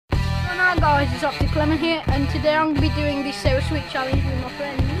Hi guys, it's Optic Lemon here, and today I'm going to be doing this Sour Sweet challenge with my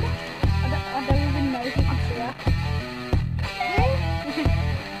friend. I don't even know if you can see her.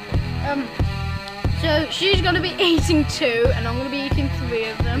 So she's going to be eating 2, and I'm going to be eating 3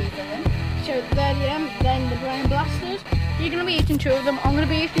 of them. So there I am, then the Brain Blasters. You're going to be eating 2 of them, I'm going to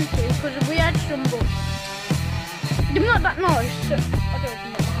be eating 2 because we had some, but they're not that nice. So I don't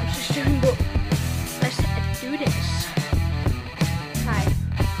know what I'm just doing, but let's do this.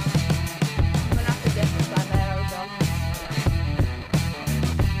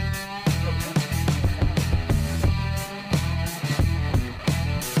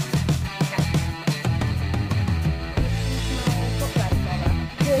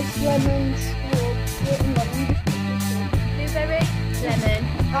 Lemons, blueberry, lemon,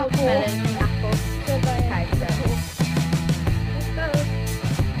 apple, melon, and apple. So okay, so let's go.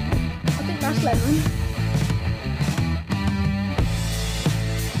 I think that's lemon.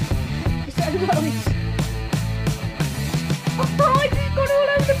 Is that nice? Oh, it just got all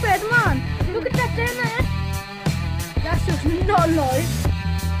over the bed, man. Look at that down there. That's just not nice.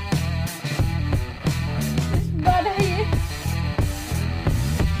 It's bad here.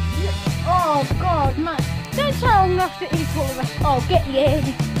 Oh god, man. Don't tell I'm gonna have to eat all the rest. Oh, get the head.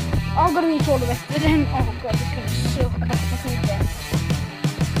 I'm gonna eat all the rest. But then, oh god, it's gonna suck.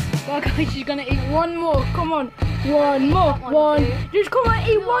 Well, guys, she's gonna eat 1 more. Come on. 1 more. One. Just come on,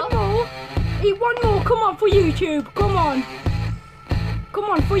 eat 1 more. Eat 1 more. Come on, for YouTube. Come on. Come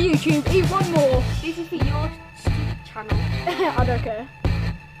on, for YouTube. Eat 1 more. This is for your channel. I don't care.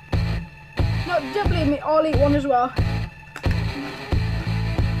 No, don't believe me. I'll eat 1 as well.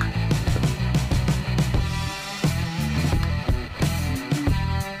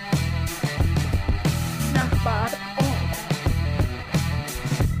 Bad. Oh.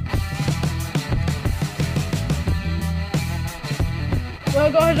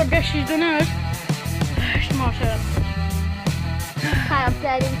 Well guys, I guess she's done hers. It's my turn. Hi, I'm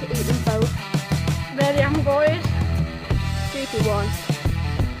planning to eat them both. There you are, guys. 3, 2, 1.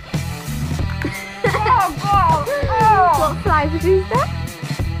 Oh god! Oh. What flavour is that?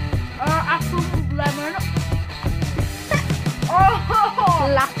 Apple, lemon. Oh!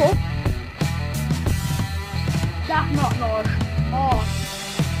 Apple. That's not nice. Oh.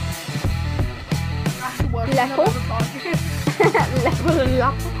 That's the worst thing I've Level. ever tried. Level and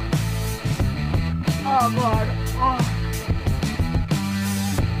apple. Oh god. Oh.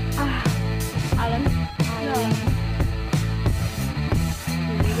 Alan. No.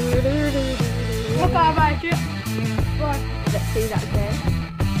 Look how I like it. Right. Let's see that again.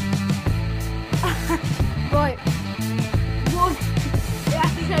 Right. One. It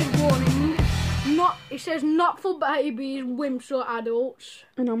actually says warning. Not. It says not for babies, wimps or adults.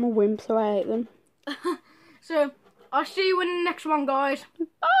 And I'm a wimp, so I ate them. So I'll see you in the next one, guys. Bye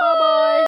bye.